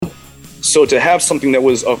So to have something that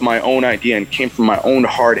was of my own idea and came from my own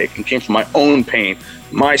heartache and came from my own pain,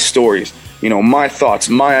 my stories, you know, my thoughts,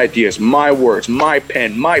 my ideas, my words, my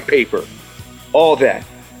pen, my paper, all that.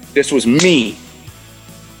 This was me,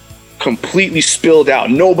 completely spilled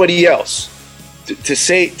out, nobody else. To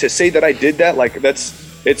say that I did that, like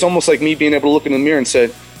it's almost like me being able to look in the mirror and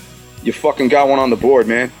say, you fucking got one on the board,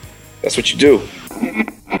 man. That's what you do.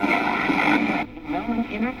 No one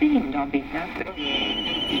intervened on behalf of...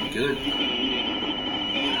 Good.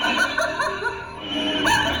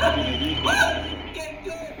 Get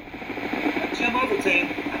good. Jim Overton,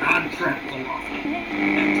 and I'm Trent Malofsky.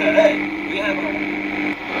 And today, we have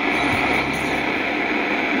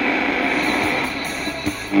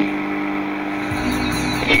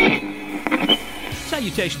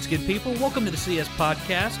Salutations, good people. Welcome to the CS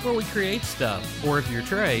Podcast, where we create stuff. Or if you're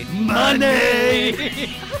Trey, Money!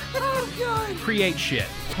 Oh, God. Create shit.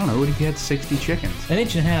 I don't know, what if you had 60 chickens? An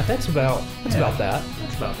inch and a half, that's about that.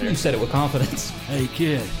 That's about there. You said it with confidence. Hey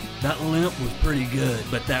kid, that limp was pretty good,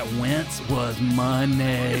 but that wince was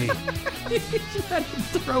money. He's had him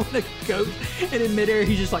throwing a coat, and in midair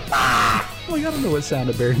he's just like, ah! Like, I don't know what sound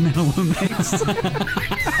a Barry Manilow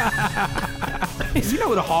makes. You know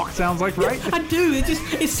what a hawk sounds like, right? I do.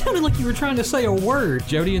 It sounded like you were trying to say a word.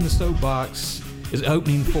 Jody in the Soapbox is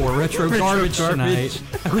opening for Retro Garbage tonight.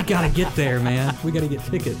 We gotta get there, man. We gotta get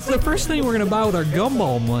tickets. The first thing we're gonna buy with our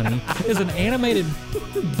gumball money is an animated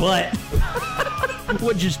butt.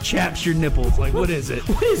 What just chaps your nipples? Like, what is it?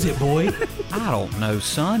 What is it, boy? I don't know,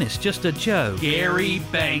 son. It's just a joke. Gary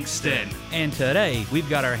Bankston. And today, we've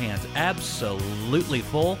got our hands absolutely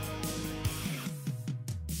full.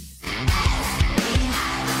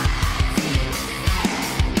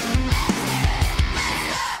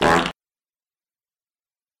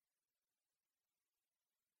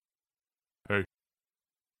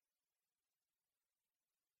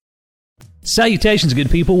 Salutations, good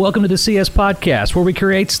people. Welcome to the CS Podcast, where we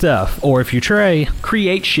create stuff, or if you're Trey,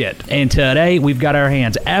 create shit. And today, we've got our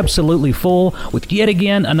hands absolutely full with yet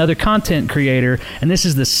again another content creator, and this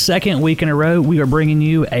is the second week in a row we are bringing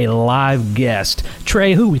you a live guest.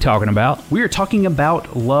 Trey, who are we talking about? We are talking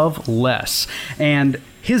about Loveless, and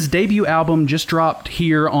his debut album just dropped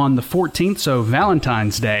here on the 14th, so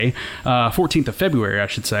Valentine's Day, 14th of February, I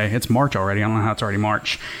should say. It's March already. I don't know how it's already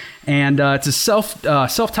March. And it's a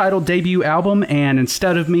self-titled debut album, and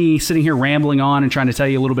instead of me sitting here rambling on and trying to tell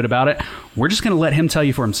you a little bit about it, we're just going to let him tell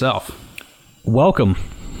you for himself. Welcome.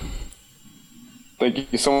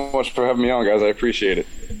 Thank you so much for having me on, guys. I appreciate it.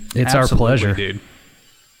 It's our pleasure, dude.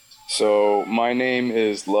 So my name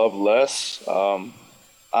is Loveless.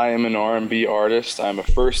 I am an R&B artist. I'm a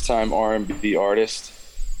first-time R&B artist.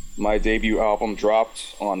 My debut album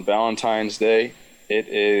dropped on Valentine's Day. It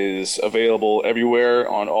is available everywhere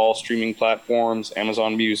on all streaming platforms: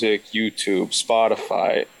 Amazon Music, YouTube,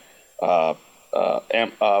 Spotify,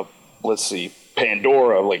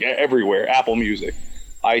 Pandora, like everywhere, Apple Music,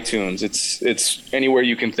 iTunes. It's anywhere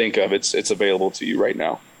you can think of. It's available to you right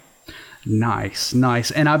now. Nice.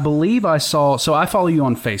 And I believe I saw, so I follow you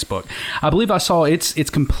on Facebook. I believe I saw it's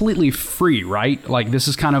completely free, right? Like, this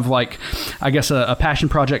is kind of like, I guess, a passion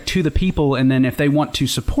project to the people, and then if they want to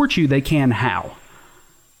support you, they can how?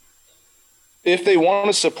 If they want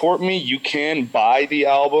to support me, you can buy the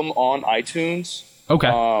album on iTunes. Okay.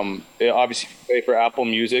 Obviously, if you pay for Apple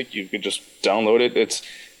Music, you could just download it.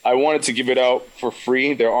 I wanted to give it out for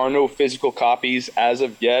free. There are no physical copies as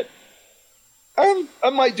of yet. I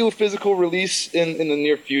might do a physical release in the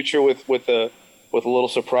near future with a little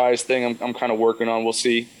surprise thing I'm kind of working on. We'll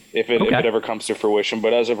see if it ever comes to fruition.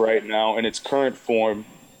 But as of right now, in its current form,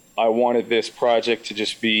 I wanted this project to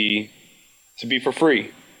just be for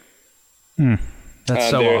free. That's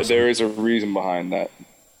so awesome. There is a reason behind that.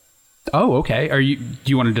 Oh, okay. Do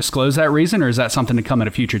you want to disclose that reason, or is that something to come at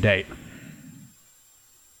a future date?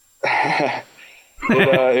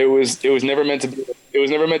 It was never meant to be. It was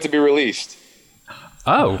never meant to be released.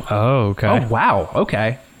 Oh, okay. Oh, wow.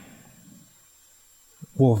 Okay.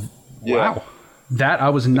 Well, yeah. Wow. That I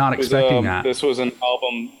was not expecting that. This was an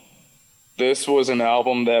album. This was an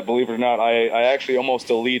album that, believe it or not, I actually almost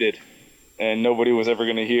deleted, and nobody was ever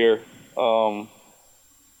going to hear.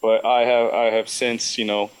 But I have since,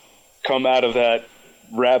 come out of that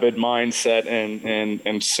rabid mindset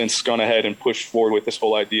and since gone ahead and pushed forward with this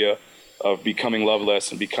whole idea of becoming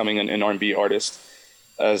Loveless and becoming an R&B artist.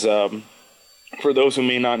 As for those who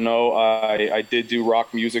may not know, I did do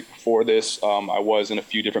rock music before this. I was in a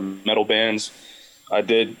few different metal bands. I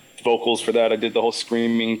did vocals for that. I did the whole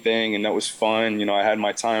screaming thing, and that was fun. I had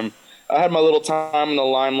my time. I had my little time in the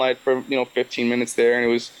limelight for 15 minutes there, and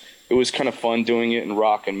it was kind of fun doing it in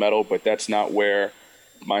rock and metal. But that's not where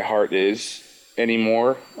my heart is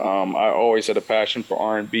anymore. I always had a passion for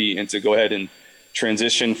R&B, and to go ahead and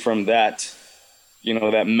transition from that,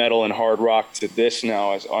 that metal and hard rock to this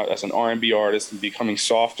now as an R&B artist, and becoming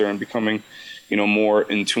softer and becoming, more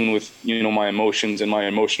in tune with, my emotions and my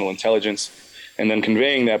emotional intelligence, and then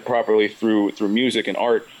conveying that properly through music and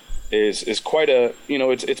art is quite a,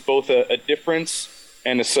 it's both a difference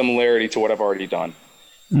and a similarity to what I've already done.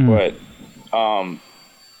 But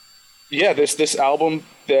this album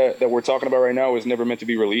that we're talking about right now was never meant to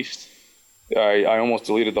be released. I almost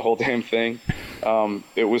deleted the whole damn thing.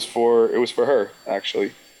 It was for her,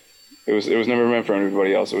 actually. It was never meant for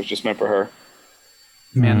anybody else. It was just meant for her.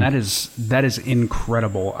 Man, that is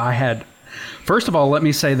incredible. First of all, let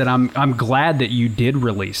me say that I'm glad that you did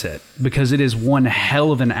release it, because it is one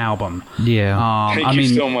hell of an album. Yeah. Thank you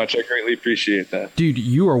so much. I greatly appreciate that. Dude,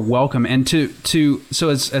 you are welcome. And so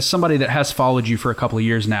as somebody that has followed you for a couple of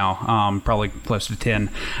years now, probably close to 10,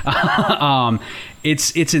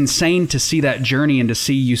 it's insane to see that journey and to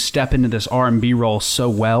see you step into this R&B role so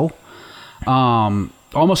well.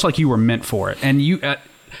 Almost like you were meant for it. And you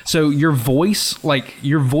so your voice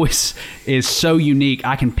is so unique.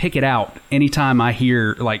 I can pick it out anytime I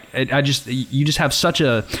hear, you just have such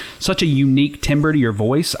a unique timbre to your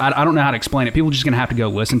voice. I don't know how to explain it. People are just going to have to go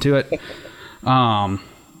listen to it.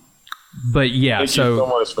 But yeah, Thank you so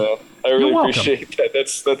much, man. I really appreciate that.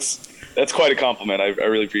 That's quite a compliment. I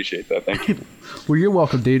really appreciate that. Thank you. Well, you're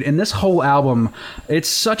welcome, dude. And this whole album, it's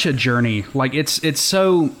such a journey. Like it's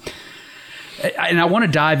so. And I want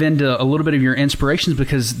to dive into a little bit of your inspirations,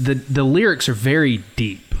 because the lyrics are very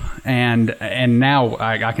deep, and now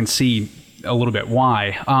I can see a little bit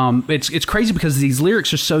why. It's crazy because these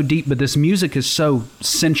lyrics are so deep, but this music is so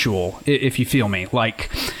sensual, if you feel me.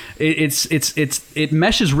 Like it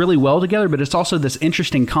meshes really well together, but it's also this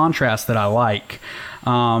interesting contrast that I like.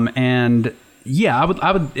 And yeah,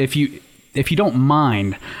 I would if you don't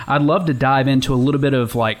mind, I'd love to dive into a little bit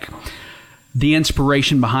of the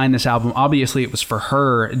inspiration behind this album. Obviously, it was for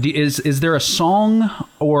her. Is there a song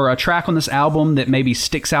or a track on this album that maybe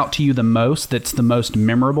sticks out to you the most, that's the most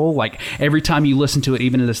memorable? Like every time you listen to it,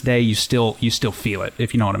 even to this day, you still feel it,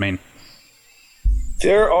 if you know what I mean?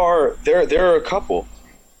 There are a couple,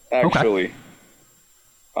 actually.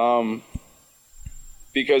 Okay.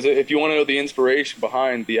 Because if you want to know the inspiration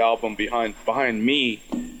behind the album, behind me,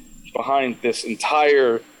 behind this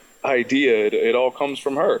entire idea, it all comes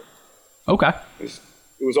from her. Okay. It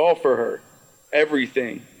was all for her.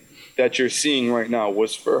 Everything that you're seeing right now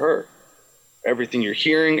was for her. Everything you're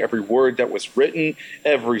hearing, every word that was written,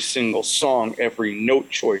 every single song, every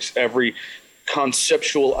note choice, every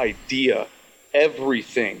conceptual idea,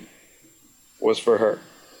 everything was for her.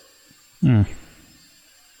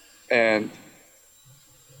 And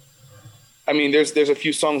I mean, there's a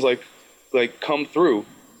few songs like "Come Through."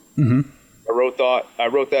 Mm-hmm. I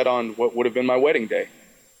wrote that on what would have been my wedding day.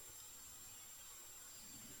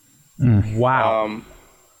 Wow.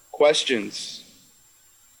 Questions.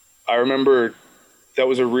 I remember that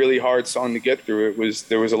was a really hard song to get through.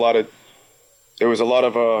 There was a lot of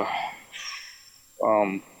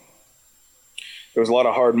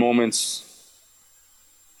hard moments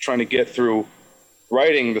trying to get through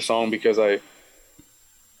writing the song, because I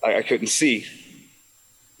couldn't see,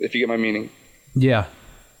 if you get my meaning. Yeah.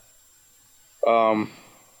 I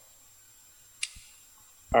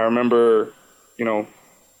remember,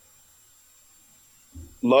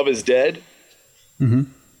 Love Is Dead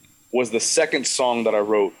was the second song that I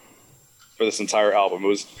wrote for this entire album. It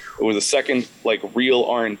was the second real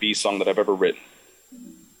R&B song that I've ever written.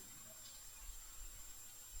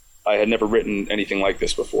 I had never written anything like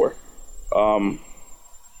this before.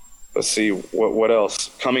 Let's see, what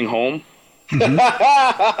else? Coming Home.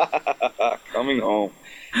 Coming Home.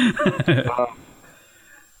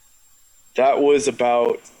 That was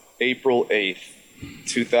about April 8th,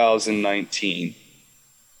 2019.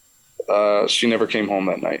 She never came home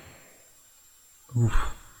that night.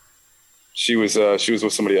 Oof. She was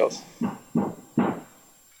with somebody else.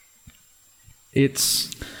 It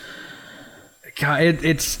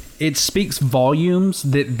speaks volumes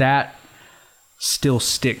that still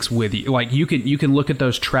sticks with you. Like you can look at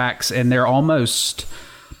those tracks and they're almost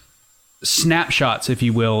snapshots, if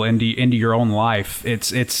you will, into your own life.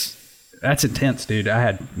 That's intense, dude.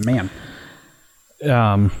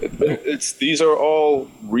 These are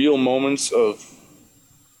all real moments of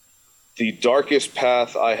the darkest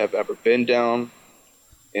path I have ever been down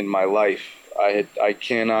in my life. I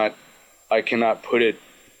cannot put it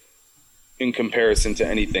in comparison to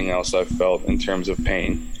anything else I've felt in terms of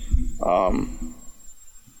pain.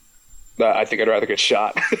 I think I'd rather get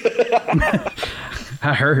shot.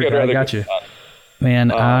 I heard. I got you.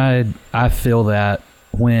 Man, I feel that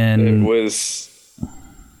when it was,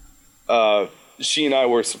 she and I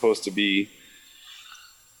were supposed to be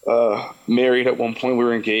married at one point. We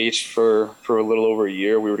were engaged for a little over a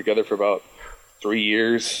year. We were together for about 3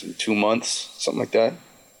 years and 2 months, something like that.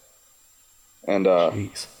 And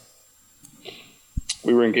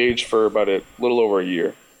we were engaged for about a little over a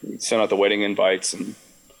year. We sent out the wedding invites, and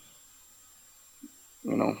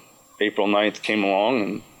April 9th came along,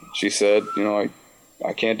 and she said,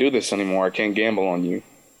 I can't do this anymore. I can't gamble on you.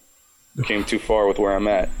 Came too far with where I'm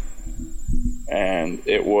at. And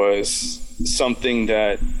it was something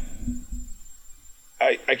that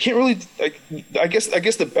I can't really, I guess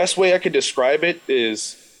the best way I could describe it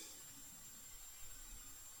is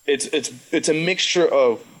it's a mixture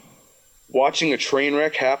of watching a train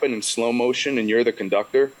wreck happen in slow motion and you're the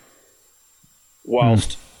conductor,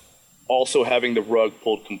 whilst also having the rug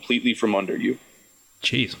pulled completely from under you.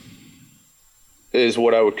 Jeez. Is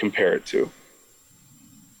what I would compare it to.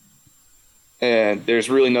 And there's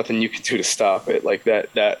really nothing you can do to stop it. Like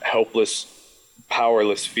that helpless,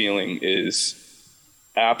 powerless feeling is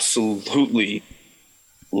absolutely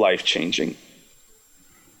life-changing.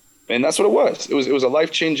 And that's what it was. It was a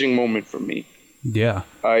life-changing moment for me. Yeah.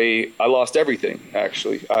 I lost everything,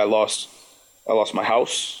 actually. I lost my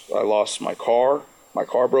house. I lost my car. My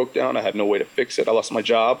car broke down. I had no way to fix it. I lost my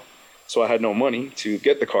job, so I had no money to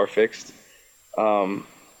get the car fixed. I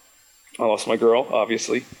lost my girl,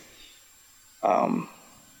 obviously. I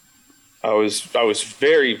was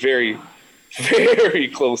very, very, very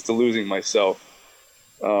close to losing myself.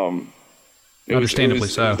 Understandably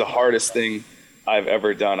so. So. It was the hardest thing I've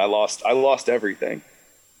ever done. I lost everything.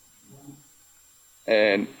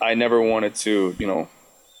 And I never wanted to,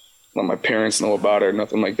 let my parents know about it or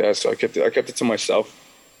nothing like that. So I kept it to myself.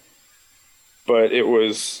 But it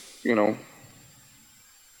was, there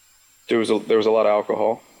was a lot of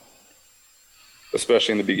alcohol,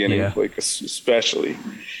 especially in the beginning. Yeah. Like especially,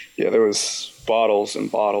 there was bottles and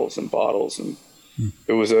bottles and bottles, and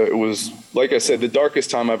it was like I said, the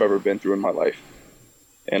darkest time I've ever been through in my life.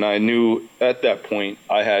 And I knew at that point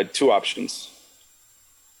I had two options.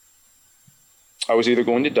 I was either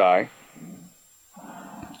going to die,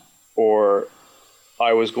 or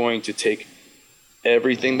I was going to take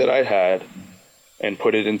everything that I had and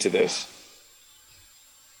put it into this.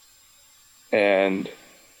 And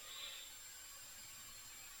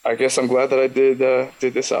I guess I'm glad that I did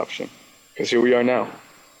this option, because here we are now.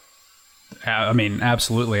 I mean,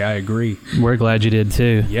 absolutely, I agree. We're glad you did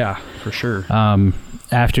too. Yeah, for sure.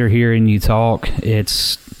 After hearing you talk,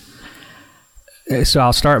 so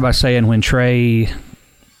I'll start by saying, when Trey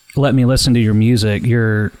let me listen to your music,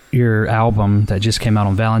 your album that just came out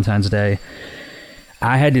on Valentine's Day,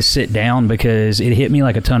 I had to sit down because it hit me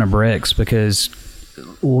like a ton of bricks, because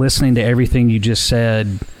listening to everything you just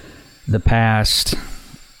said,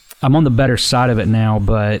 I'm on the better side of it now,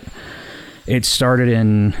 but it started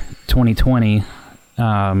in 2020, in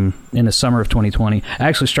the summer of 2020. I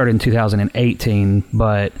actually started in 2018,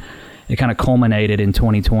 but it kind of culminated in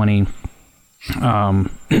 2020.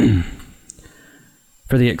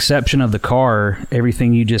 For the exception of the car,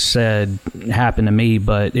 everything you just said happened to me,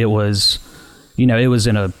 but it was, it was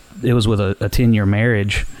with a 10-year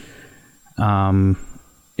marriage. And,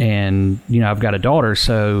 I've got a daughter,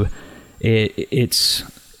 so it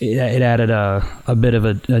added a bit of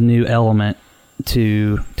a new element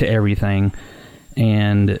to everything.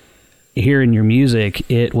 And hearing your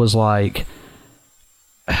music, it was like,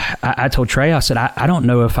 I told Trey, I said, I don't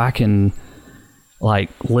know if I can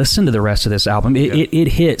listen to the rest of this album. It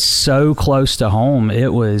hit so close to home.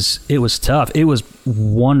 It was tough. It was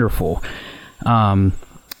wonderful. I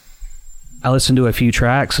listened to a few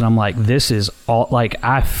tracks and I'm like, this is all,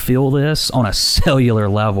 I feel this on a cellular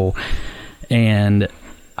level. And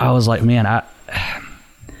I was like, man, I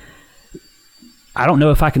don't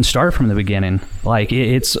know if I can start from the beginning.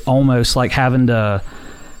 It's almost like having to,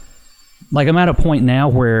 I'm at a point now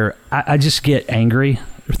where I just get angry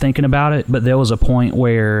thinking about it, but there was a point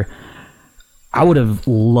where I would have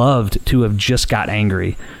loved to have just got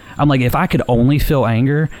angry. I'm like, if I could only feel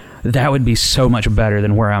anger, that would be so much better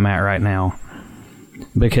than where I'm at right now.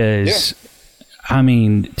 Because,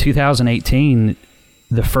 2018,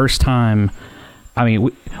 the first time,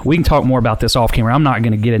 we can talk more about this off camera. I'm not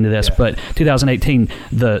going to get into this, but 2018,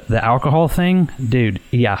 the alcohol thing, dude,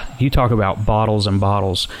 yeah, you talk about bottles and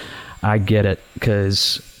bottles. I get it,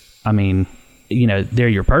 because, they're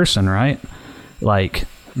your person, right?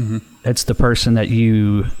 It's the person that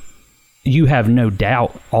you have no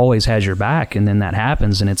doubt always has your back, and then that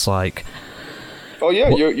happens, and it's like, oh yeah,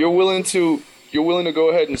 you're willing to go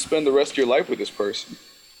ahead and spend the rest of your life with this person.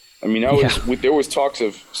 I mean, there was talks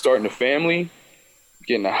of starting a family,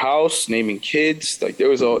 getting a house, naming kids. Like there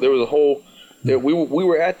was a whole. We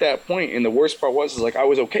were at that point, and the worst part was like I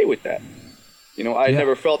was okay with that. You know, I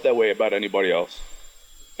never felt that way about anybody else,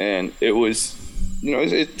 and it was, you know,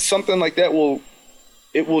 it's something like that will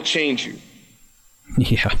change you.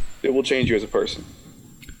 Yeah, it will change you as a person.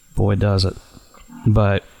 Boy, does it!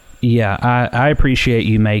 But yeah, I appreciate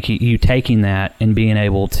you taking that and being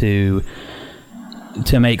able to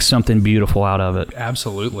make something beautiful out of it.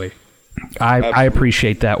 Absolutely. I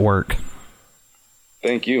appreciate that work.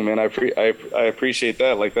 Thank you, man. I appreciate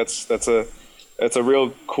that. Like that's a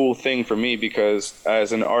real cool thing for me, because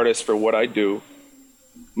as an artist, for what I do,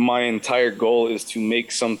 my entire goal is to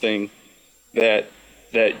make something that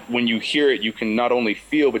when you hear it, you can not only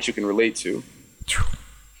feel but you can relate to.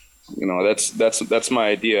 You know, that's my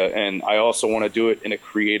idea, and I also want to do it in a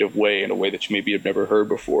creative way, in a way that you maybe have never heard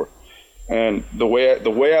before. And the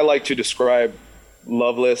way I like to describe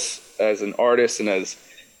Loveless as an artist and as,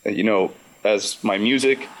 you know, as my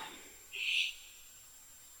music,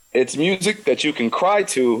 it's music that you can cry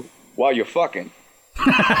to while you're fucking.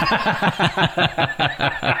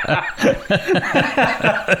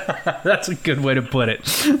 That's a good way to put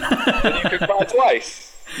it. And you can cry twice.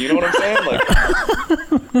 You know what I'm saying? Like,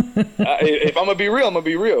 if I'm gonna be real, I'm gonna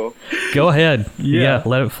be real. Go ahead. Yeah,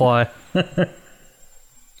 let it fly.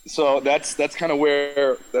 So that's kind of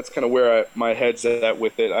where my head's at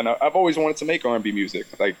with it. And I've always wanted to make R&B music,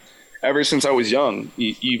 like ever since I was young.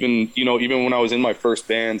 Even when I was in my first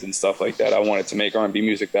bands and stuff like that, I wanted to make R&B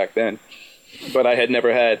music back then. But I had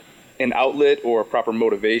never had an outlet or a proper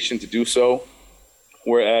motivation to do so.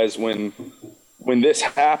 Whereas when this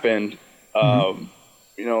happened,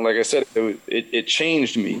 you know, like I said, it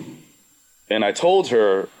changed me. And I told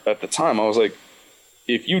her at the time, I was like,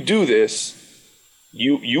 if you do this,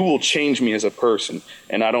 you will change me as a person.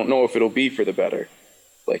 And I don't know if it'll be for the better.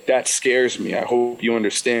 Like, that scares me. I hope you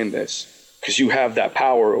understand this, because you have that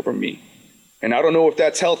power over me. And I don't know if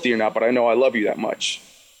that's healthy or not, but I know I love you that much.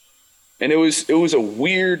 And it was a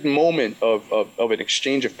weird moment of an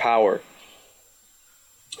exchange of power.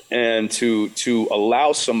 And to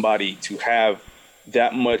allow somebody to have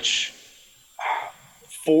that much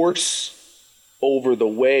force over the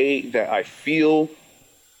way that I feel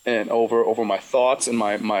and over my thoughts and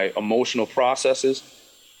my emotional processes,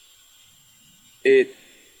 it,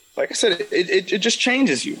 like I said, it just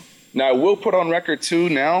changes you. Now, I will put on record too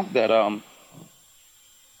now that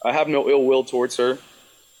I have no ill will towards her.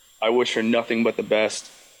 I wish her nothing but the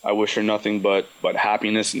best. I wish her nothing but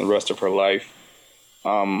happiness in the rest of her life.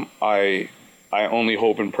 I only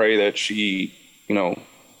hope and pray that she, you know,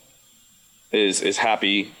 is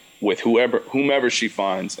happy with whomever she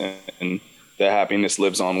finds, and that happiness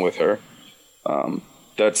lives on with her.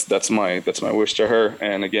 That's my wish to her.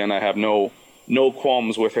 And again, I have no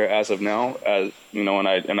qualms with her as of now, as you know,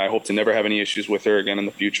 and I hope to never have any issues with her again in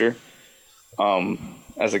the future.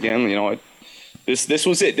 As again, you know, this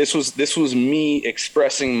was it. This was me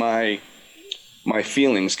expressing my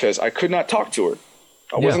feelings, because I could not talk to her.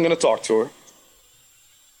 I wasn't going to talk to her.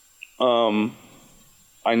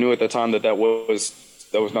 I knew at the time that was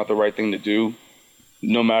not the right thing to do.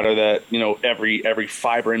 No matter that, you know, every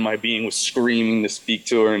fiber in my being was screaming to speak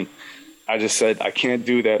to her, and I just said, I can't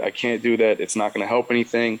do that. I can't do that. It's not going to help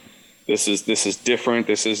anything. This is different.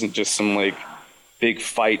 This isn't just some like big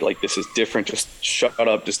fight. Like, this is different. Just shut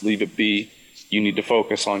up. Just leave it be. You need to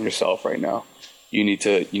focus on yourself right now. You need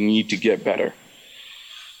to get better.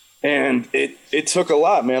 And it took a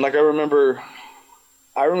lot, man. Like, I remember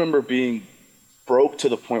being broke to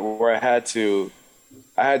the point where I had to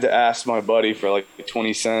ask my buddy for like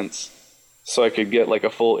 20 cents so I could get like a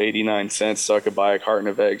full 89 cents so I could buy a carton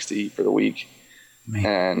of eggs to eat for the week.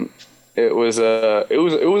 Man. And it was a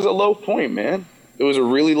low point, man. It was a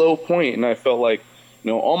really low point, and I felt like,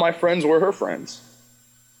 you know, all my friends were her friends.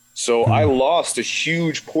 So I lost a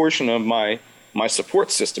huge portion of my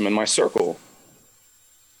support system and my circle.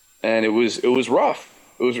 And it was rough.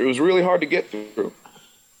 It was really hard to get through.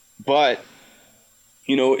 But,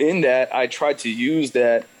 you know, in that, I tried to use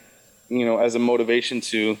that, you know, as a motivation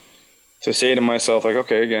to say to myself, like,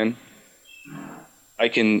 okay, again, I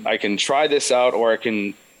can try this out, or I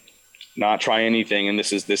can not try anything, and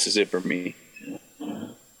this is it for me.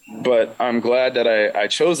 But I'm glad that I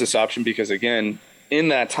chose this option, because again, in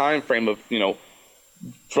that time frame of, you know,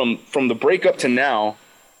 from the breakup to now,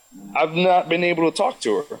 I've not been able to talk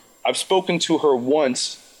to her. I've spoken to her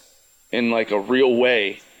once in like a real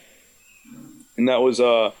way, and that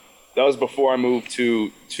was before I moved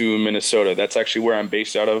to Minnesota. That's actually where I'm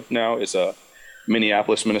based out of now, is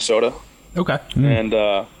Minneapolis, Minnesota. Okay. And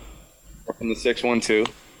from the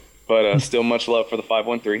 612. but still much love for the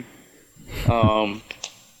 513.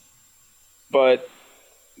 But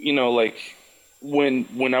you know, like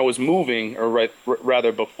when I was moving, or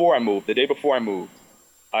rather before I moved, the day before I moved,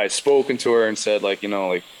 I had spoken to her and said, like, you know,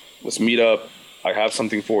 like, let's meet up. I have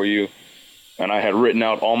something for you. And I had written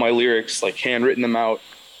out all my lyrics, like handwritten them out.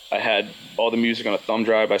 I had all the music on a thumb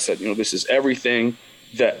drive. I said, you know, this is everything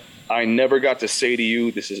that I never got to say to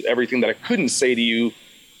you. This is everything that I couldn't say to you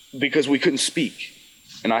because we couldn't speak.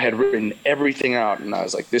 And I had written everything out. And I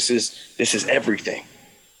was like, this is everything.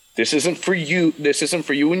 This isn't for you. This isn't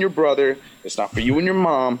for you and your brother. It's not for you and your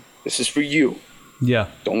mom. This is for you. Yeah.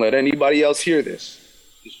 Don't let anybody else hear this.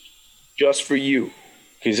 It's just for you,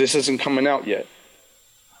 because this isn't coming out yet.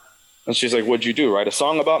 And she's like, what'd you do? Write a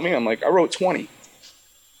song about me? I'm like, I wrote 20.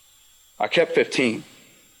 I kept 15.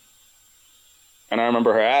 And I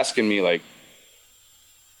remember her asking me, like,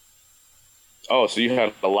 oh, so you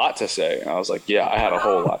had a lot to say? And I was like, yeah, I had a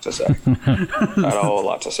whole lot to say. I had a whole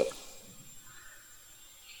lot to say.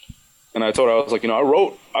 And I told her, I was like, you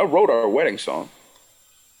know, I wrote our wedding song.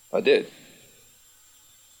 I did.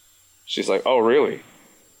 She's like, oh, really?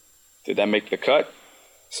 Did that make the cut? I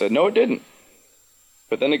said, no, it didn't.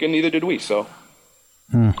 But then again, neither did we, so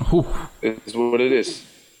it's what it is.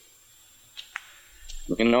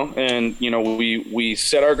 You know, and, you know, we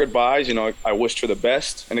said our goodbyes. You know, I wished her the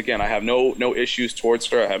best. And again, I have no issues towards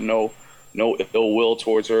her. I have no ill will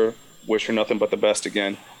towards her. Wish her nothing but the best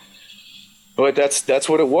again. But that's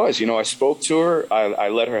what it was. You know, I spoke to her. I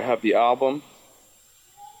let her have the album.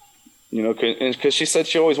 You know, because she said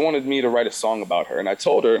she always wanted me to write a song about her. And I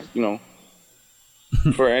told her, you know,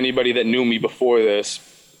 for anybody that knew me before this,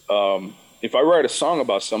 if I write a song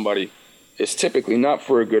about somebody, it's typically not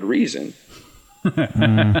for a good reason.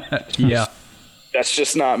 Yeah. That's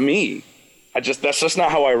just not me. That's just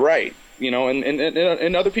not how I write, you know,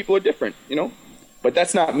 and other people are different, you know, but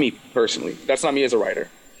that's not me personally. That's not me as a writer.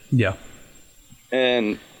 Yeah.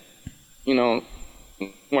 And, you know,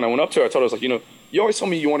 when I went up to her, I told her, I was like, you know, you always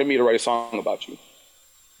told me you wanted me to write a song about you.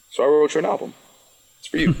 So I wrote you an album. It's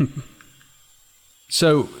for you.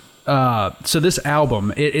 So this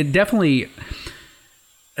album, it definitely.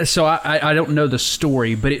 So I don't know the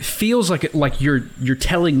story, but it feels like you're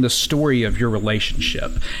telling the story of your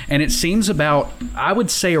relationship, and it seems about, I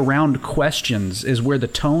would say, around Questions is where the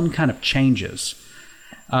tone kind of changes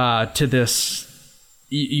to this.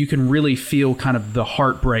 You can really feel kind of the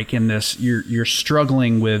heartbreak in this. You're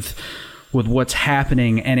struggling with what's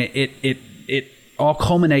happening, and it all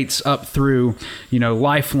culminates up through, you know,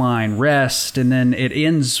 Lifeline, Rest, and then it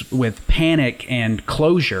ends with Panic and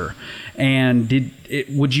Closure. And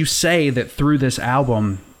would you say that through this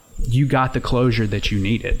album you got the closure that you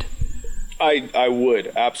needed? I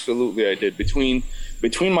would, absolutely. I did. Between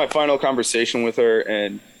my final conversation with her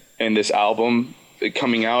and this album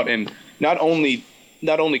coming out, and not only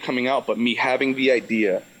coming out, but me having the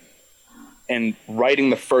idea and writing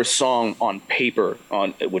the first song on paper,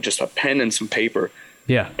 with just a pen and some paper.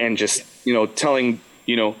 Yeah. And just, you know, telling,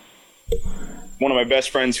 you know, one of my best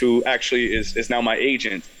friends who actually is now my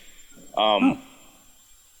agent,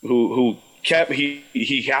 who kept,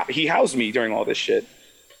 he housed me during all this shit.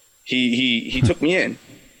 He took me in.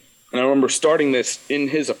 And I remember starting this in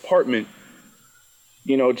his apartment,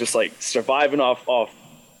 you know, just like surviving off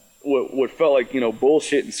what felt like, you know,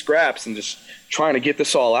 bullshit and scraps, and just trying to get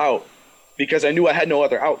this all out, because I knew I had no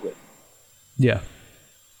other outlet. Yeah.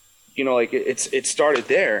 You know, like it started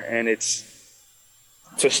there, and it's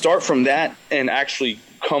to start from that and actually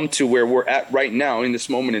come to where we're at right now in this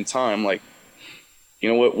moment in time. Like, you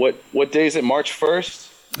know, what day is it? March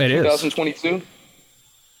 1st, it 2022. Is.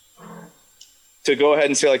 To go ahead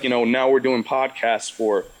and say, like, you know, now we're doing podcasts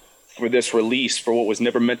for this release, for what was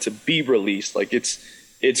never meant to be released. Like,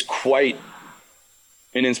 it's quite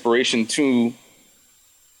an inspiration to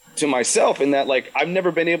myself, in that, like, I've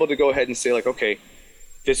never been able to go ahead and say, like, okay,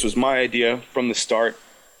 this was my idea from the start,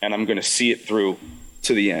 and I'm going to see it through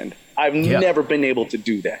to the end. I've never been able to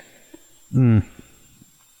do that.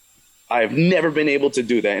 I've never been able to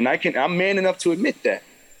do that. And I'm man enough to admit that,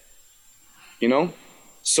 you know?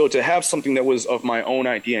 So to have something that was of my own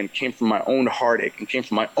idea and came from my own heartache and came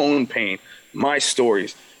from my own pain, my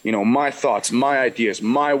stories, you know, my thoughts, my ideas,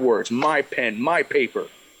 my words, my pen, my paper,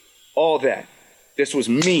 all that. This was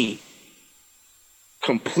me,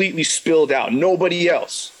 completely spilled out, nobody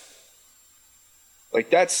else.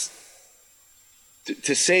 Like, that's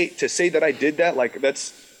to say that I did that. Like,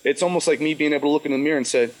 it's almost like me being able to look in the mirror and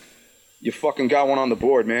say, you fucking got one on the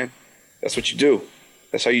board, man. That's what you do.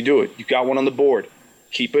 That's how you do it. You got one on the board.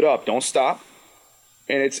 Keep it up. Don't stop.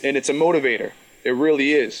 And it's a motivator. It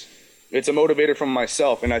really is. It's a motivator from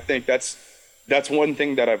myself. And I think that's that's one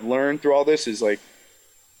thing that I've learned through all this is like,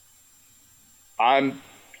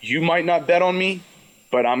 you might not bet on me,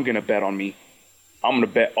 but I'm going to bet on me. I'm going to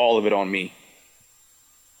bet all of it on me.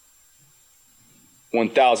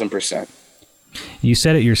 1,000%. You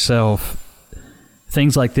said it yourself.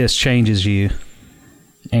 Things like this changes you.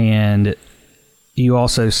 And you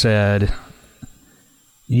also said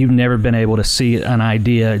you've never been able to see an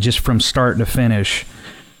idea just from start to finish.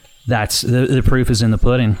 That's the proof is in the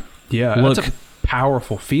pudding. Yeah, Look, that's a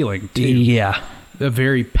powerful feeling too. Yeah. A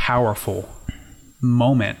very powerful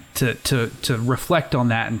moment to reflect on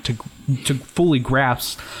that and to fully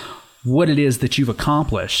grasp what it is that you've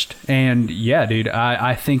accomplished. And yeah, dude,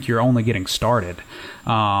 I think you're only getting started.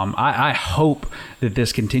 I hope that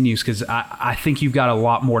this continues because I think you've got a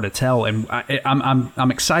lot more to tell, and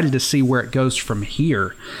I'm excited to see where it goes from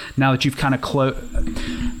here. Now that you've kind of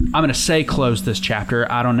I'm going to say close this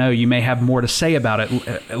chapter. I don't know. You may have more to say about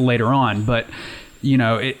it later on, but you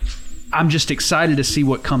know, I'm just excited to see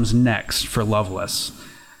what comes next for Loveless,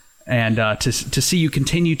 and to see you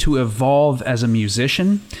continue to evolve as a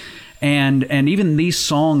musician. And even these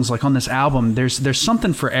songs, like on this album, there's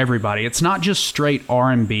something for everybody. It's not just straight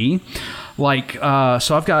R&B. Like,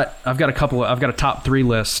 so I've got a top 3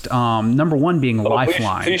 list. Number 1 being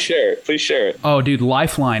Lifeline. Please share it. Please share it. Oh, dude,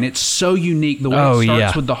 Lifeline. It's so unique. The way it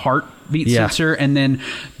starts with the heartbeat sensor, and then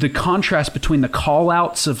the contrast between the call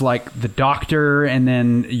outs of like the doctor and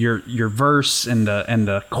then your verse and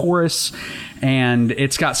the chorus. And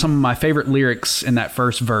it's got some of my favorite lyrics in that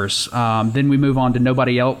first verse. Then we move on to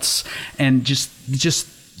Nobody Else, and just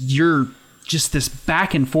this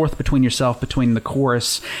back and forth between the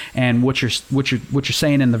chorus and what you're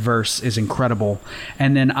saying in the verse is incredible.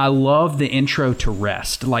 And then I love the intro to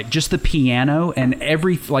Rest, like just the piano and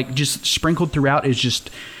just sprinkled throughout is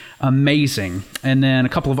just amazing. And then a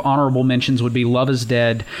couple of honorable mentions would be Love Is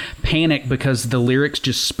Dead, Panic, because the lyrics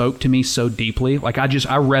just spoke to me so deeply. Like I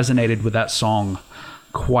resonated with that song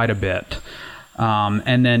quite a bit.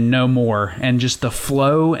 And then No More, and just the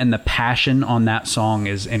flow and the passion on that song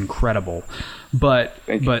is incredible.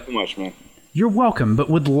 Thank you so much, man. You're welcome.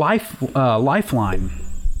 But with Lifeline,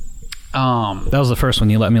 that was the first one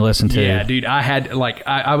you let me listen to. Yeah, dude, I had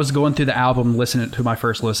I was going through the album, listening to my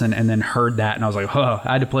first listen, and then heard that, and I was like, oh,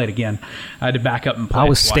 I had to play it again. I had to back up and play it. I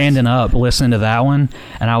was standing up listening to that one,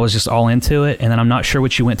 and I was just all into it, and then I'm not sure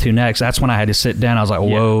what you went to next. That's when I had to sit down. I was like,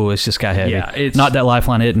 whoa, it's just got heavy. Yeah, it's not that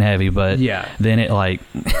Lifeline isn't heavy, but then it like...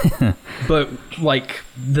 But like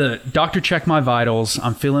the Doctor Check My Vitals,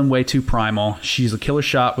 I'm feeling way too primal. She's a killer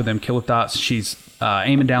shot with them killer thoughts. She's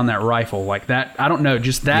aiming down that rifle like that. I don't know,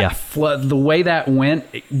 just that the way that went,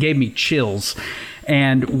 it gave me chills.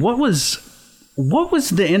 And what was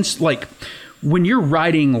the like when you're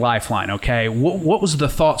writing Lifeline? Okay, what was the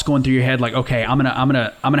thoughts going through your head? Like, okay, I'm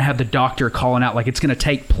gonna have the doctor calling out, like it's gonna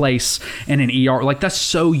take place in an ER. Like that's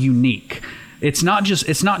so unique. It's not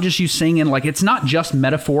just you singing, like it's not just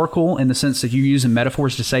metaphorical in the sense that you're using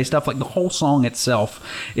metaphors to say stuff. Like the whole song itself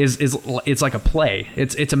is it's like a play.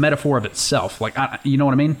 It's a metaphor of itself. Like you know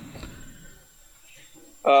what I mean?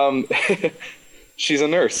 She's a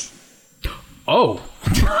nurse. Oh,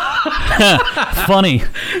 funny.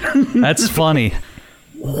 That's funny.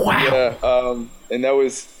 Wow. Yeah. And that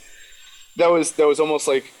was almost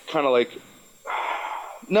like kind of like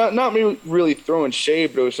not me really throwing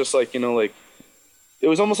shade, but it was just like, you know, like. It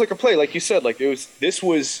was almost like a play, like you said. Like this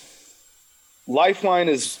was Lifeline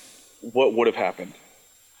is what would have happened.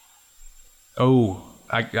 Oh,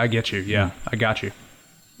 I get you. Yeah, I got you.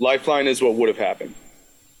 Lifeline is what would have happened.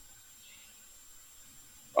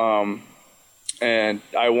 And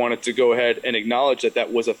I wanted to go ahead and acknowledge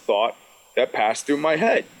that was a thought that passed through my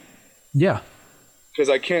head. Yeah. Because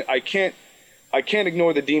I can't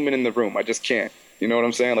ignore the demon in the room. I just can't. You know what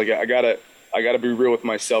I'm saying? Like I gotta be real with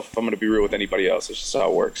myself if I'm gonna be real with anybody else. It's just how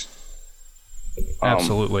it works.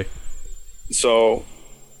 Absolutely. So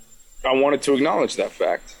I wanted to acknowledge that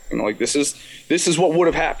fact. You know, like this is what would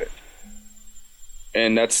have happened,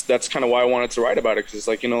 and that's kind of why I wanted to write about it, because it's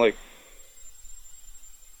like, you know, like,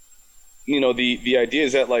 you know, the idea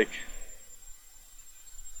is that like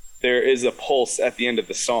there is a pulse at the end of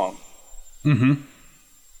the song. Mm-hmm.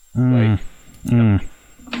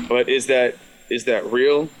 But is that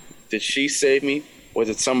real? Did she save me? Was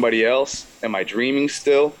it somebody else? Am I dreaming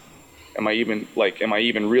still? Am I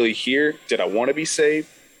even really here? Did I want to be saved?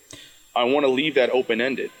 I want to leave that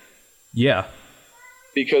open-ended. Yeah.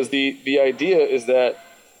 Because the idea is that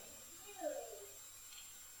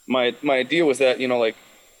my idea was that, you know, like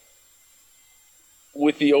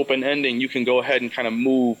with the open ending, you can go ahead and kind of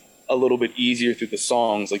move a little bit easier through the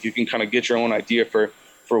songs. Like you can kind of get your own idea for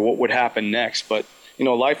what would happen next. But,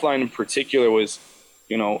 Lifeline in particular was,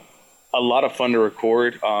 a lot of fun to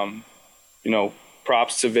record.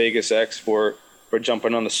 Props to Vegas X for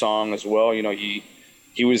jumping on the song as well. He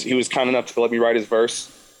was kind enough to let me write his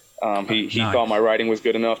verse. He Nice. thought my writing was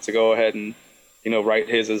good enough to go ahead and, write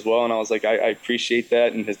his as well. And I was like, I appreciate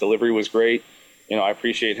that. And his delivery was great. I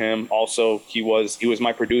appreciate him. Also, he was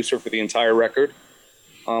my producer for the entire record.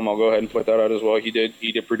 I'll go ahead and put that out as well. He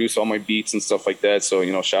did produce all my beats and stuff like that.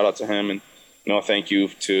 So, shout out to him, and, thank you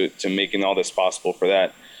to making all this possible for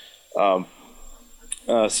that.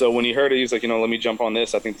 So when he heard it, he's like, let me jump on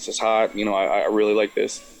this. I think this is hot. I really like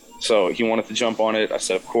this. So he wanted to jump on it. I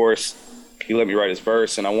said, of course. He let me write his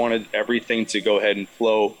verse, and I wanted everything to go ahead and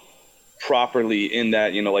flow properly in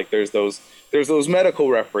that, there's those medical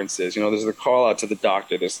references, there's the call out to the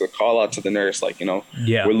doctor, there's the call out to the nurse,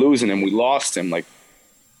 Yeah. we're losing him, we lost him,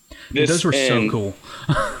 Those were so cool.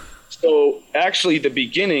 So actually the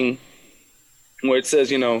beginning where it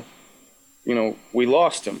says, we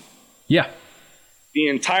lost him, Yeah. the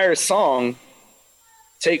entire song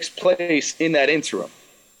takes place in that interim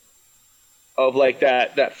of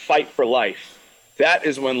that fight for life. That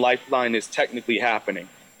is when Lifeline is technically happening,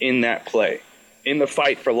 in that play, in the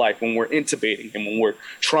fight for life, when we're intubating him, when we're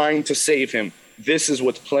trying to save him. This is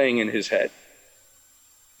what's playing in his head.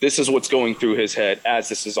 This is what's going through his head as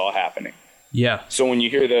this is all happening. Yeah. So when you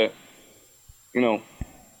hear the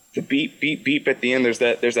beep, beep, beep at the end, there's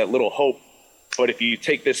that little hope. But if you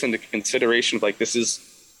take this into consideration, this is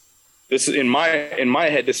in my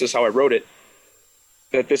head, this is how I wrote it,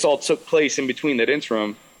 that this all took place in between that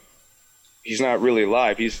interim. He's not really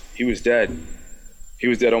alive. He was dead. He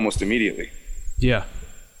was dead almost immediately. Yeah.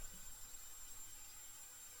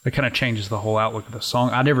 It kind of changes the whole outlook of the song.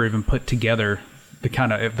 I never even put together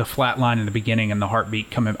the flat line in the beginning and the heartbeat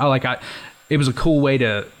coming. It was a cool way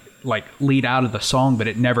to lead out of the song, but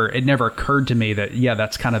it never occurred to me that,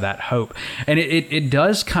 that's kind of that hope. And it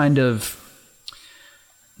does kind of,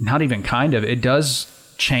 not even kind of, it does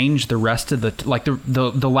change the rest of the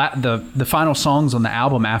final songs on the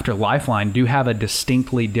album after Lifeline do have a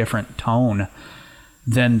distinctly different tone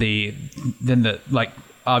than the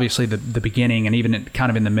obviously the beginning, and even kind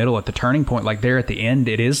of in the middle at the turning point, there at the end.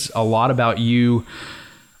 It is a lot about you,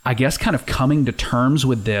 I guess, kind of coming to terms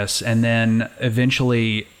with this, and then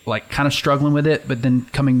eventually kind of struggling with it, but then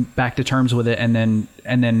coming back to terms with it, and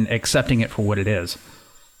then accepting it for what it is.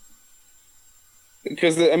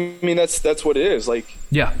 Because that's what it is.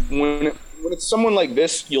 Yeah. When it's someone like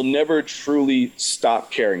this, you'll never truly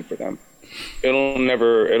stop caring for them. It'll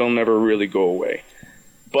never really go away.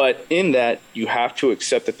 But in that, you have to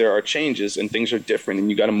accept that there are changes and things are different, and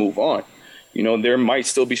you got to move on. There might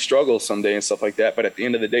still be struggles someday and stuff like that, but at the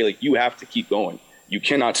end of the day, you have to keep going. You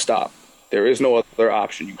cannot stop. There is no other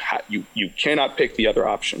option. You cannot pick the other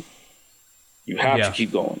option. You have to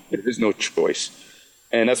keep going. There is no choice.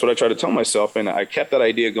 And that's what I try to tell myself. And I kept that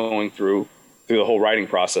idea going through the whole writing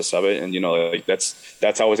process of it. And,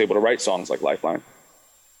 that's how I was able to write songs like Lifeline.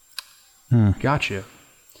 Gotcha.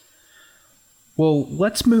 Well,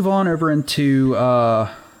 let's move on over into,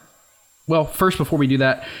 first, before we do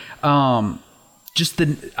that, I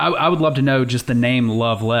would love to know just the name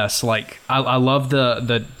Love Less. I love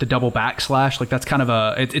the double backslash. That's kind of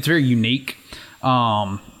it's very unique.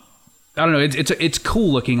 I don't know. It's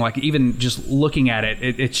cool looking. Even just looking at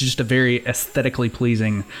it, it's just a very aesthetically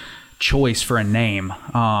pleasing choice for a name.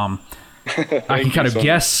 I can kind of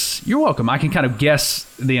guess. You're welcome. I can kind of guess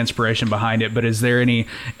the inspiration behind it. But is there any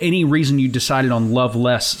reason you decided on Love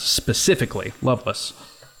Less specifically? Loveless.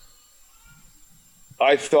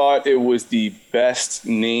 I thought it was the best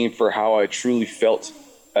name for how I truly felt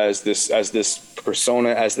as this persona,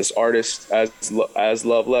 as this artist, as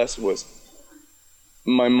Loveless. Was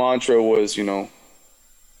my mantra was, and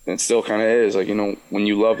still kind of is, when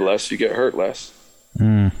you love less, you get hurt less.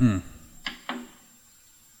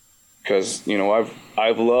 Because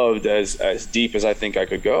I've loved as deep as I think I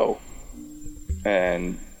could go,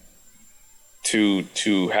 and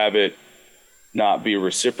to have it not be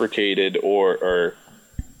reciprocated or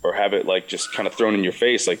have it just kind of thrown in your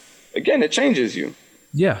face, again, it changes you.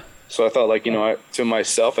 Yeah. So I thought to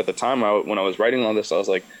myself at the time when I was writing all this, I was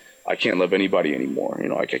like, I can't love anybody anymore.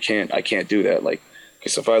 I can't do that.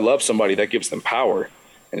 Because if I love somebody, that gives them power,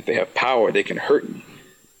 and if they have power, they can hurt me.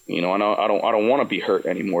 And I don't want to be hurt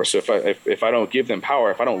anymore. So if I don't give them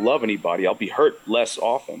power, if I don't love anybody, I'll be hurt less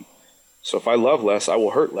often. So if I love less, I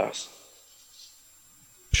will hurt less.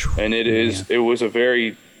 And it was a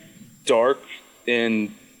very dark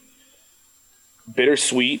and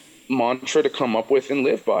bittersweet mantra to come up with and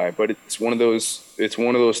live by. But it's one of those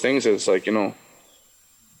things that's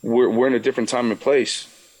we're in a different time and place.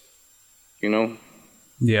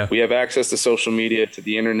 Yeah. We have access to social media, to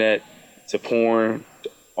the internet, to porn,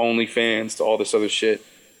 to OnlyFans, to all this other shit.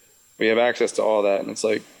 We have access to all that, and it's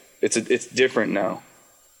like it's different now.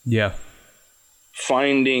 Yeah.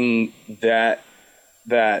 Finding that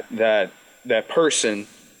person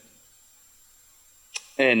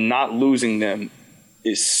and not losing them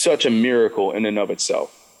is such a miracle in and of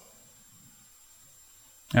itself.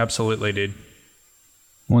 Absolutely, dude.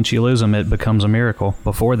 Once you lose them, it becomes a miracle.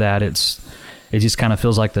 Before that, it just kind of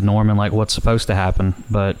feels like the norm and like what's supposed to happen.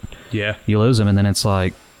 But yeah, you lose them, and then it's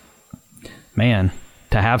like, man,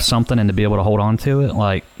 to have something and to be able to hold on to it,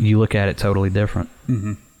 like you look at it totally different.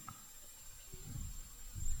 Mm-hmm.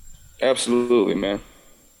 Absolutely, man.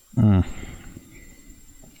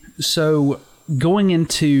 So going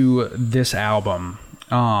into this album,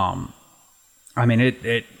 I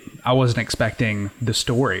mean, I wasn't expecting the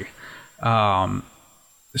story.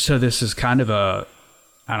 So this is kind of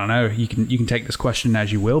I don't know, you can take this question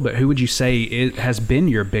as you will, but who would you say has been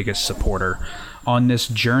your biggest supporter on this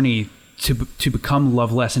journey to become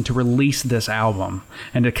Loveless and to release this album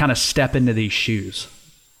and to kind of step into these shoes?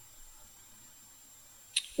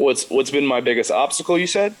 What's been my biggest obstacle, you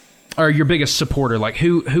said? Or your biggest supporter, like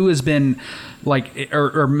who has been like,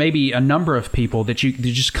 or maybe a number of people that you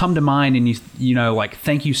just come to mind, and you know, like,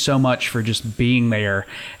 thank you so much for just being there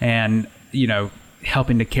and, you know,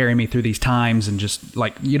 helping to carry me through these times, and just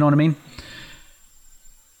like, you know what I mean?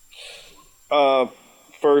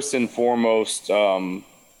 First and foremost,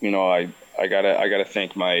 you know, I gotta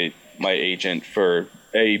thank my agent for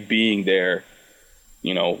being there,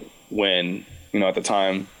 you know, when, you know, at the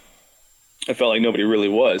time I felt like nobody really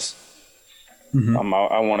was. Mm-hmm.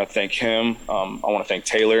 I want to thank him. I want to thank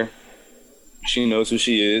Taylor. She knows who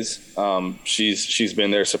she is. She's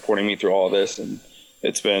been there supporting me through all of this, and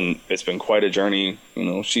it's been quite a journey. You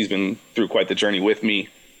know, she's been through quite the journey with me.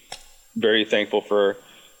 Very thankful for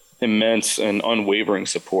immense and unwavering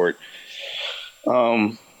support.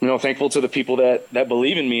 You know, thankful to the people that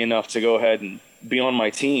believe in me enough to go ahead and be on my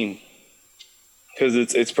team. Because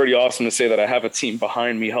it's pretty awesome to say that I have a team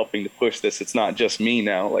behind me helping to push this. It's not just me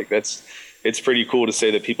now. Like, it's pretty cool to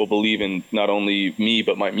say that people believe in not only me,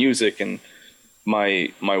 but my music and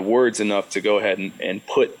my words enough to go ahead and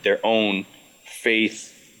put their own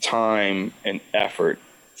faith, time, and effort,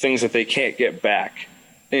 things that they can't get back,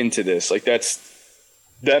 into this. Like,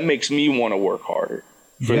 that makes me want to work harder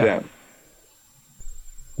for them.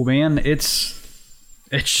 Well, man, it's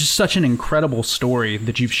just such an incredible story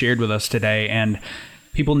that you've shared with us today, and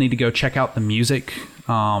people need to go check out the music.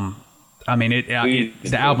 I mean,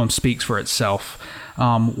 the album speaks for itself.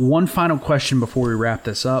 One final question before we wrap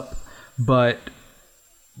this up, but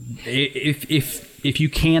if you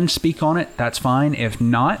can speak on it, that's fine. If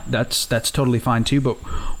not, that's totally fine too. But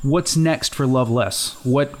what's next for Loveless?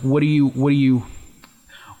 What do you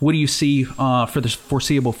see for the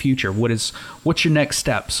foreseeable future? What's your next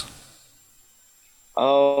steps?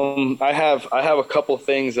 I have a couple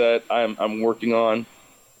things that I'm working on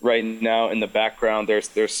right now in the background.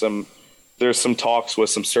 There's some talks with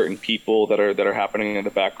some certain people that are happening in the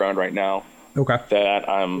background right now. Okay. That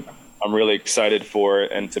I'm really excited for,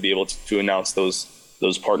 and to be able to announce those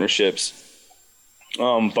partnerships.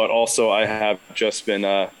 But also I have just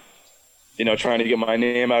been you know, trying to get my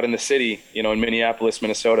name out in the city, you know, in Minneapolis,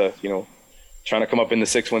 Minnesota, you know, trying to come up in the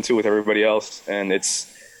 612 with everybody else, and it's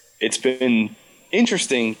been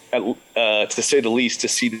interesting, to say the least, to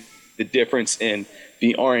see the difference in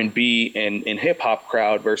the R&B and hip hop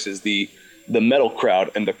crowd versus the metal crowd,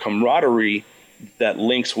 and the camaraderie that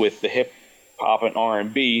links with the hip hop and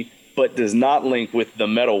R&B, but does not link with the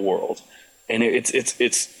metal world. And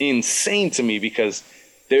it's insane to me, because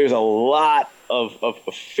there's a lot of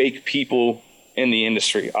fake people in the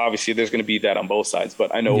industry. Obviously, there's going to be that on both sides,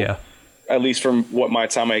 but I know, at least from what my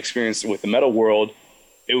time I experienced with the metal world,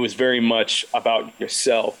 it was very much about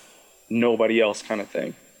yourself, nobody else kind of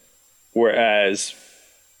thing. Whereas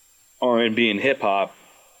R&B and hip hop,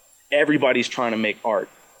 everybody's trying to make art.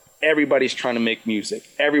 Everybody's trying to make music.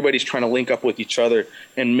 Everybody's trying to link up with each other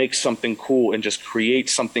and make something cool and just create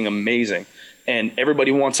something amazing. And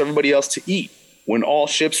everybody wants everybody else to eat. When all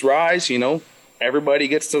ships rise, you know, everybody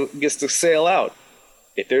gets to sail out.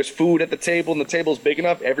 If there's food at the table and the table's big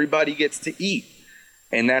enough, everybody gets to eat.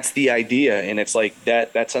 And that's the idea. And it's like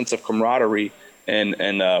that sense of camaraderie and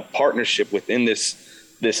partnership within this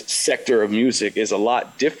sector of music is a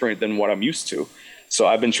lot different than what I'm used to. So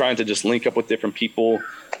I've been trying to just link up with different people.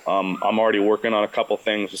 I'm already working on a couple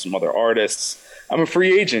things with some other artists. I'm a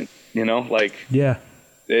free agent, you know, like,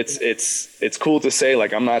 it's cool to say,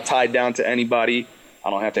 like, I'm not tied down to anybody. I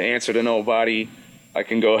don't have to answer to nobody. I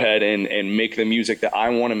can go ahead and make the music that I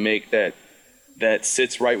want to make, that that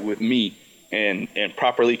sits right with me and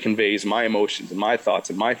properly conveys my emotions and my thoughts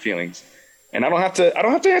and my feelings. And I don't have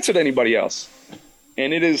to answer to anybody else.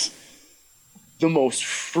 And it is the most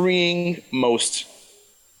freeing, most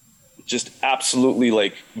just absolutely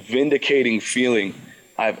like vindicating feeling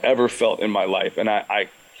I've ever felt in my life. And I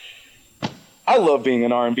love being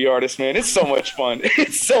an R&B artist, man. It's so much fun.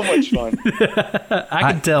 It's so much fun.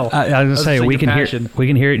 I can tell. I was gonna say we can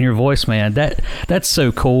hear it in your voice, man. That's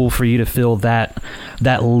so cool for you to feel that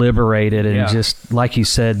liberated and just like you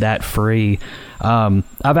said, that free.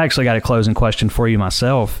 I've actually got a closing question for you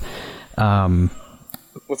myself.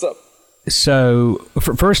 What's up? So,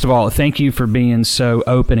 first of all, thank you for being so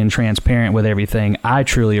open and transparent with everything. I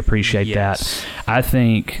truly appreciate that. I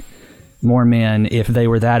think more men, if they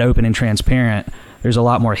were that open and transparent, there's a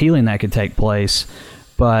lot more healing that could take place.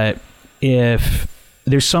 But if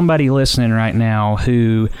there's somebody listening right now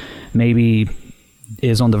who maybe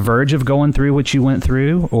is on the verge of going through what you went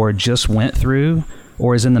through, or just went through,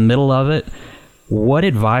 or is in the middle of it, what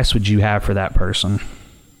advice would you have for that person?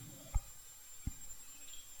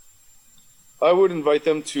 I would invite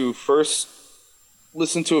them to first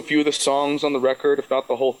listen to a few of the songs on the record, if not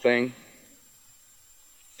the whole thing.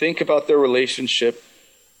 Think about their relationship.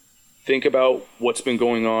 Think about what's been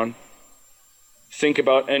going on. Think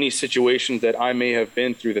about any situations that I may have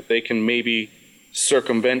been through that they can maybe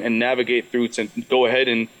circumvent and navigate through to go ahead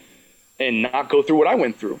and not go through what I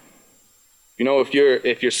went through. You know, if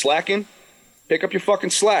you're slacking, pick up your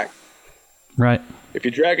fucking slack. Right. If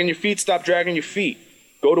you're dragging your feet, stop dragging your feet.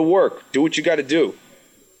 Go to work. Do what you got to do.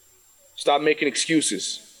 Stop making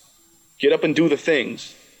excuses. Get up and do the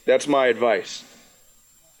things. That's my advice.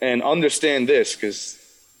 And understand this, because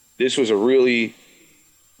this was a really,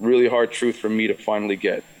 really hard truth for me to finally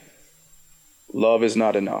get. Love is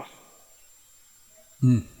not enough.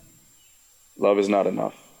 Love is not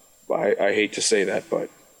enough. I hate to say that,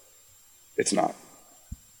 but it's not.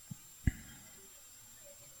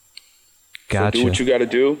 Gotcha. So do what you got to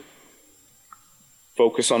do.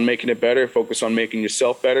 Focus on making it better. Focus on making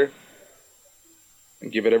yourself better.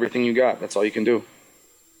 And give it everything you got. That's all you can do.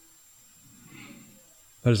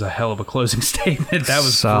 That is a hell of a closing statement. That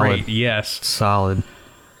was Solid. great. Yes. Solid.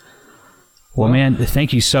 Well, man,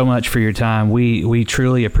 thank you so much for your time. We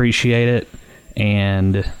truly appreciate it.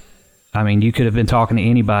 And, I mean, you could have been talking to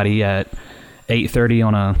anybody at 8:30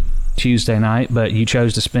 on a Tuesday night, but you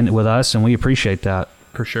chose to spend it with us, and we appreciate that.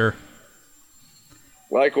 For sure.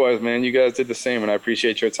 Likewise, man. You guys did the same, and I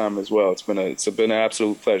appreciate your time as well. It's been an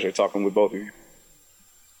absolute pleasure talking with both of you.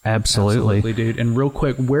 Absolutely, dude. And real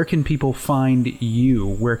quick, where can people find you?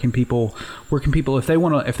 Where can people if they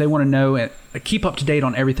want to know, keep up to date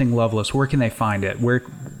on everything Loveless? Where can they find it?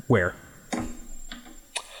 Where?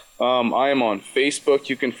 I am on Facebook.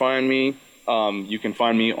 You can find me. You can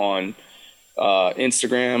find me on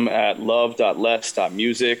Instagram at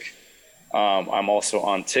love.less.music. I'm also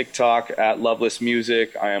on TikTok at Loveless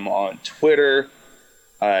Music. I am on Twitter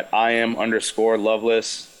at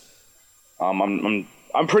IM_Loveless.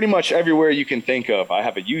 I'm pretty much everywhere you can think of. I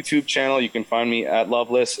have a YouTube channel. You can find me at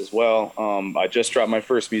Loveless as well. I just dropped my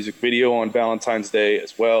first music video on Valentine's Day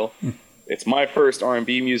as well. It's my first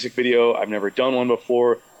R&B music video. I've never done one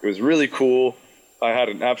before. It was really cool. I had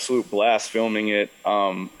an absolute blast filming it.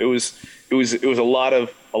 It was a lot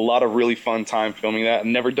of really fun time filming that. I've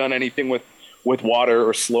never done anything with water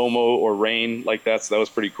or slow-mo or rain like that, so that was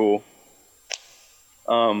pretty cool.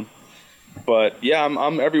 But yeah,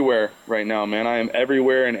 I'm everywhere right now, man. I am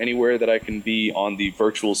everywhere and anywhere that I can be on the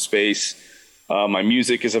virtual space. My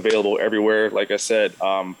music is available everywhere. Like I said,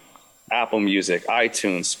 Apple Music,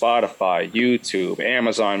 iTunes, Spotify, YouTube,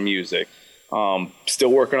 Amazon Music.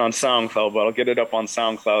 Still working on SoundCloud, but I'll get it up on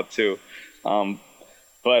SoundCloud too.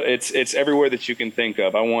 But it's everywhere that you can think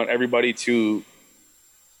of. I want everybody to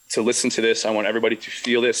listen to this. I want everybody to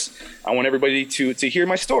feel this. I want everybody to hear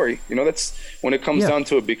my story. You know, that's when it comes down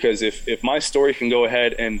to it, because if my story can go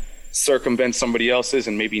ahead and circumvent somebody else's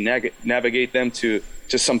and maybe navigate them to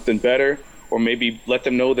something better, or maybe let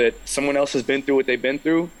them know that someone else has been through what they've been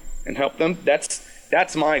through and help them, that's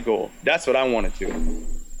my goal. That's what I want to do.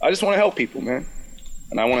 I just want to help people, man.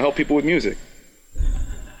 And I want to help people with music.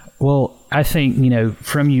 Well, I think,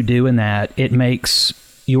 from you doing that, it makes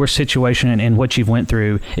your situation and what you've went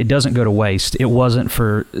through, it doesn't go to waste. It wasn't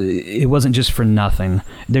just for nothing.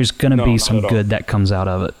 There's going to be some good that comes out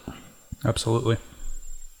of it. Absolutely.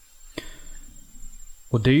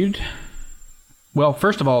 Well, dude. Well,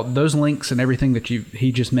 first of all, those links and everything that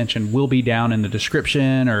he just mentioned will be down in the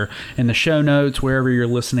description or in the show notes, wherever you're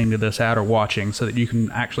listening to this at or watching, so that you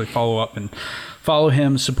can actually follow up and follow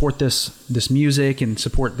him, support this music, and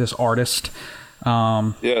support this artist.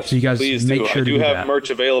 Yes, so you guys please make do. sure I to do do have that. merch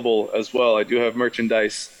available as well. I do have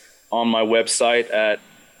merchandise on my website at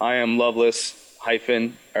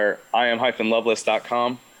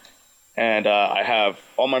iamloveless.com. And I have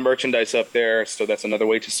all my merchandise up there, so that's another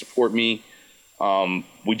way to support me.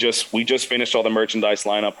 We just finished all the merchandise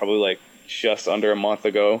lineup probably like just under a month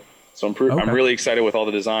ago. So I'm really excited with all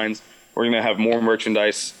the designs. We're going to have more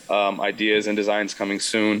merchandise ideas and designs coming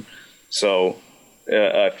soon. So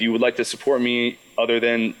if you would like to support me other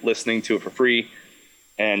than listening to it for free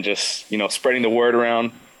and just, spreading the word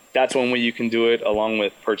around, that's one way you can do it, along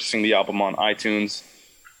with purchasing the album on iTunes.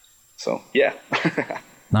 So, yeah.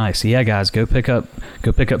 Nice. Yeah, guys, go pick up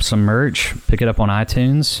some merch. Pick it up on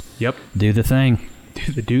iTunes. Yep. Do the thing.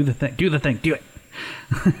 Do the thing. Do it.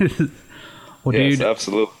 Well, Yes, dude,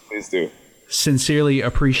 absolutely. Please do. sincerely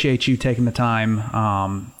appreciate you taking the time.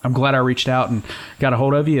 I'm glad I reached out and got a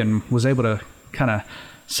hold of you and was able to kind of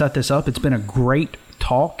set this up. It's been a great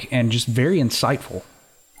talk and just very insightful.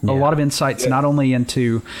 A lot of insights, not only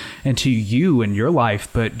into you and your life,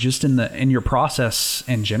 but just in your process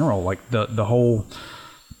in general. Like the whole,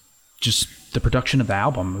 just the production of the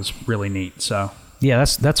album was really neat. So Yeah,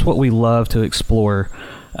 that's what we love to explore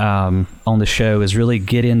on the show, is really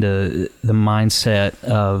get into the mindset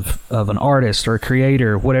of an artist or a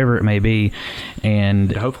creator, whatever it may be, and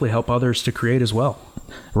to hopefully help others to create as well.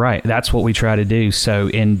 right, that's what we try to do. So,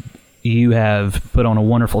 and you have put on a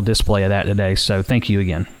wonderful display of that today. So, thank you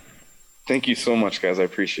again. Thank you so much, guys. I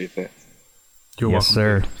appreciate that. You're Yes,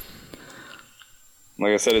 welcome. sir.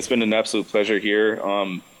 Like I said, it's been an absolute pleasure here.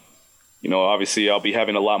 Obviously I'll be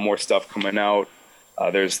having a lot more stuff coming out.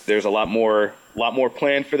 There's a lot more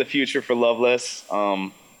planned for the future for Loveless.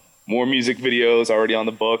 More music videos already on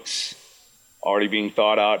the books, already being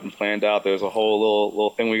thought out and planned out. There's a whole little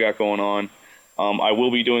thing we got going on. I will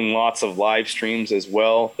be doing lots of live streams as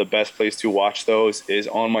well. The best place to watch those is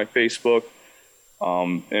on my Facebook.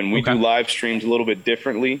 And we do live streams a little bit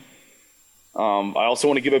differently. I also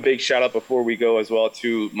want to give a big shout out before we go as well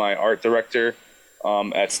to my art director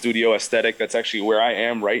at Studio Aesthetic. That's actually where I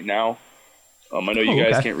am right now. I know you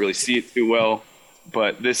guys can't really see it too well,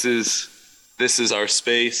 but this is our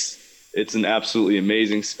space. It's an absolutely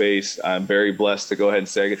amazing space. I'm very blessed to go ahead and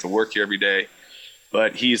say I get to work here every day.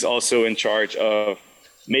 But he's also in charge of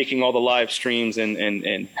making all the live streams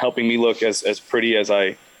and helping me look as pretty as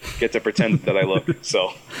I get to pretend that I look.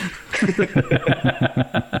 So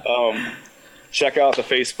check out the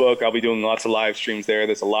Facebook. I'll be doing lots of live streams there.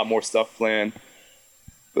 There's a lot more stuff planned.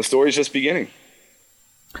 The story's just beginning.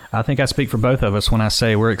 I think I speak for both of us when I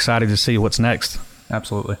say we're excited to see what's next.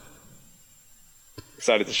 Absolutely.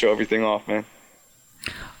 Excited to show everything off, man.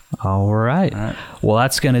 All right. Well,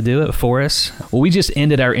 that's going to do it for us. Well, we just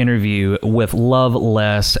ended our interview with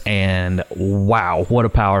Loveless, and wow, what a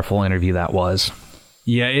powerful interview that was.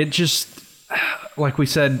 Yeah, it just, like we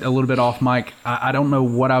said a little bit off mic, I don't know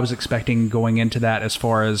what I was expecting going into that as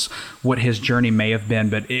far as what his journey may have been,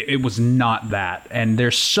 but it was not that. And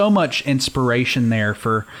there's so much inspiration there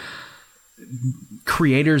for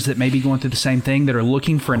creators that may be going through the same thing, that are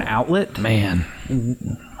looking for an outlet. Man.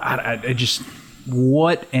 I just,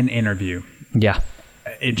 what an interview. Yeah.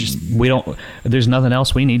 It just, there's nothing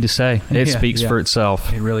else we need to say. It Yeah, speaks yeah. for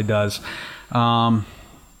itself. it really does. I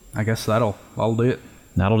guess I'll do it.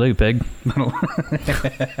 That'll do, pig.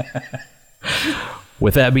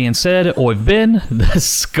 With that being said, I've been the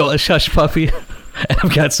Scottish Hush Puppy, and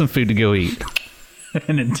I've got some food to go eat.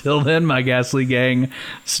 And until then, my ghastly gang,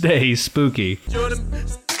 stay spooky.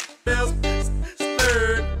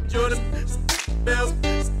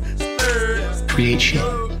 Create shit.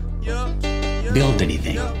 Build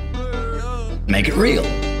anything. Make it real.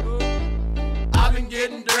 I've been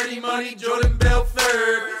getting dirty money, Jordan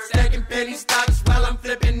Belfort. Stacking penny stocks while I'm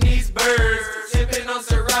flipping these birds. Sipping on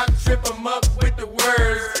Ciroc, trip 'em up with the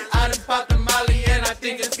words. I done popped the Molly and I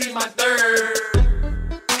think it's be my third.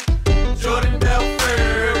 Jordan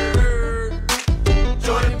Belfort.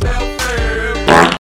 Jordan